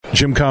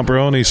Jim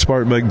Comparoni,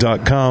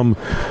 SpartanMag.com,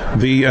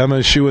 the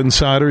MSU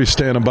Insider. He's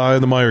standing by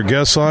on the Meyer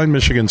guest line.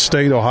 Michigan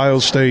State, Ohio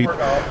State,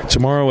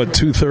 tomorrow at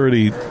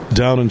 2:30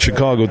 down in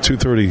Chicago,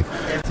 2:30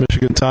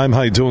 Michigan time.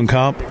 How you doing,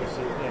 Comp?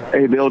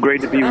 Hey, Bill,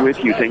 great to be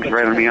with you. Thanks for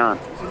having me on.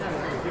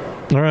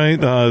 All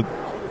right.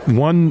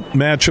 One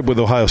matchup with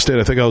Ohio State,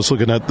 I think I was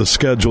looking at the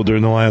schedule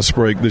during the last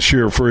break this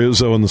year for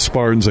Izzo and the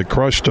Spartans that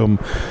crushed them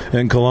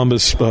in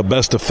Columbus.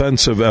 Best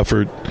offensive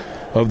effort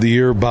of the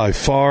year by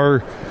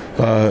far.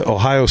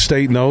 Ohio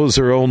State knows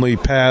their only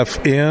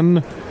path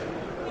in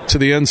to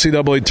the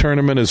NCAA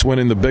tournament is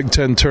winning the Big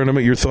Ten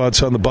tournament. Your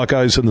thoughts on the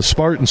Buckeyes and the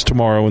Spartans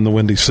tomorrow in the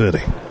Windy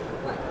City?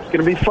 It's going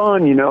to be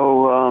fun.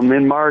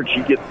 In March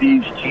you get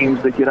these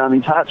teams that get on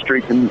these hot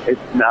streaks, and it's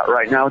not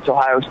right now. It's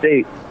Ohio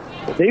State.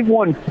 They've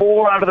won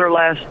 4 out of their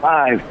last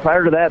 5.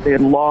 Prior to that, they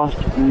had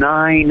lost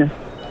 9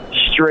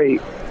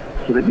 straight.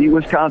 So they beat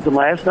Wisconsin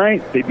last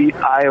night. They beat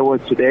Iowa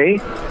today.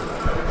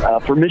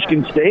 For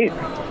Michigan State,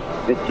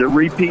 it's a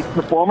repeat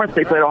performance.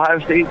 They played Ohio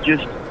State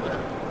just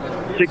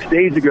 6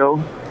 days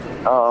ago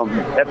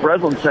at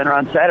Breslin Center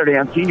on Saturday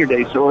on Senior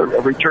Day. So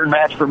a return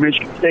match for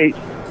Michigan State.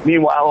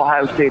 Meanwhile,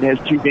 Ohio State has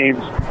 2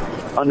 games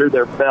under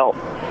their belt.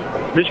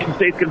 Michigan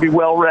State's going to be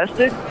well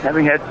rested,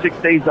 having had 6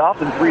 days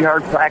off and 3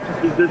 hard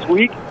practices this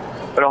week.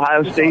 But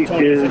Ohio State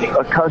is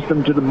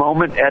accustomed to the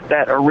moment at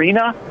that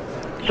arena.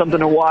 Something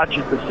to watch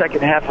is the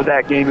second half of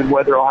that game and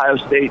whether Ohio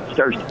State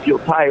starts to feel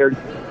tired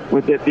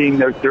with it being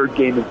their 3rd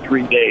game in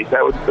 3 days.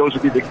 Those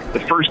would be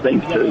the first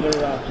things to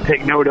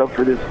take note of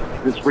for this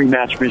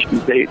rematch, Michigan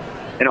State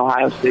and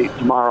Ohio State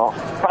tomorrow,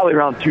 probably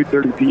around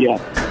 2:30 p.m.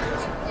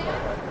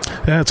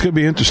 Yeah, it's going to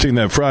be interesting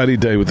that Friday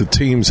day with the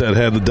teams that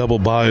had the double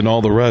bye and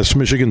all the rest.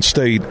 Michigan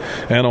State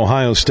and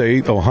Ohio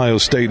State. Ohio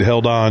State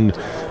held on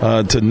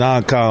to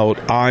knock out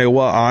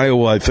Iowa.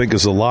 Iowa, I think,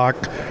 is a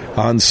lock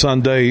on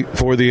Sunday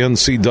for the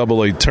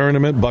NCAA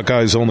tournament.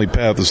 Buckeyes' only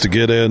path is to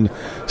get in.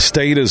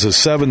 State is a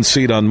 7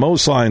 seed on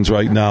most lines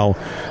right now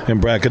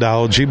in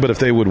bracketology, but if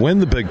they would win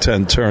the Big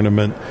Ten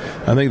tournament,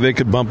 I think they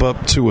could bump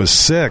up to a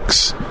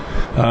 6,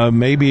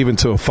 maybe even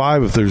to a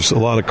 5 if there's a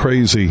lot of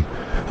crazy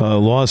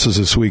losses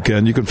this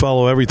weekend. You can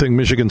follow everything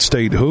Michigan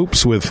State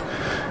Hoops with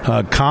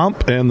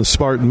Comp and the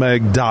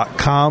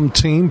SpartanMag.com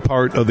team,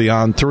 part of the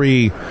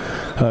On3.com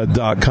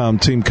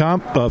team.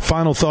 Comp,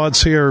 final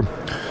thoughts here.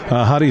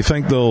 How do you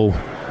think they'll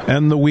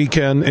end the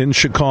weekend in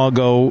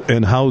Chicago,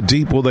 and how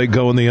deep will they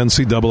go in the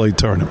NCAA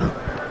tournament?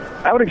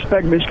 I would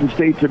expect Michigan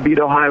State to beat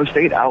Ohio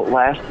State,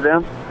 outlast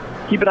them.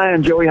 Keep an eye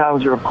on Joey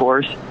Hauser, of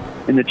course.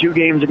 In the 2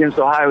 games against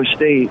Ohio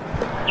State,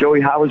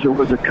 Joey Hauser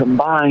was a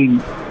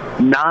combined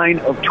 9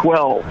 of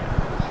 12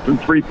 from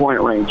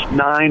three-point range.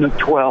 9 of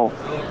 12.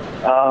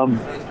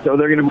 So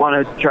they're going to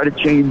want to try to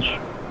change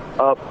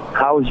up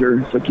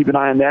Hauser. So keep an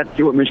eye on that,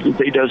 see what Michigan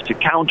State does to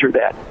counter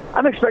that.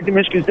 I'm expecting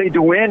Michigan State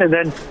to win, and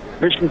then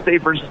Michigan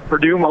State versus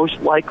Purdue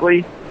most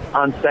likely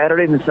on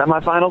Saturday in the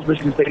semifinals.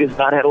 Michigan State has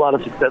not had a lot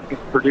of success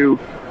against Purdue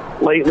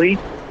lately.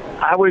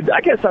 I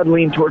guess I'd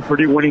lean toward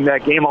Purdue winning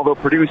that game, although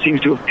Purdue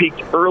seems to have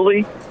peaked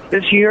early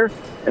this year,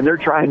 and they're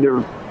trying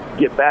to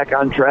get back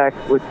on track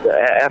with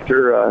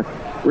after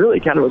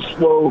really kind of a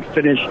slow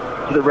finish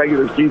to the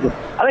regular season.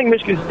 I think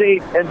Michigan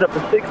State ends up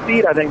a 6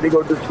 seed. I think they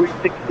go to the Sweet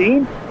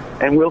 16,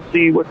 and we'll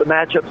see what the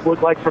matchups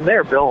look like from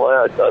there,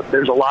 Bill.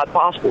 There's a lot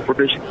possible for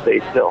Michigan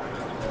State still.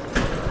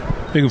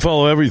 You can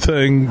follow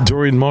everything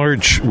during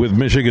March with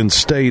Michigan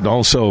State,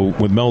 also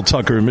with Mel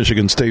Tucker and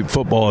Michigan State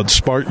football at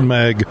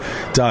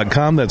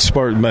SpartanMag.com. That's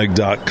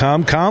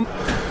SpartanMag.com. Comp,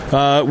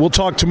 we'll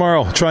talk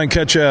tomorrow. Try and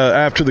catch you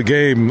after the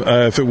game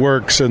if it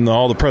works and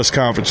all the press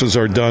conferences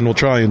are done. We'll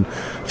try and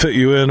fit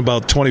you in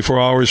about 24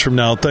 hours from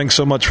now. Thanks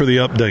so much for the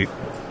update.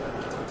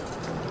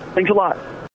 Thanks a lot.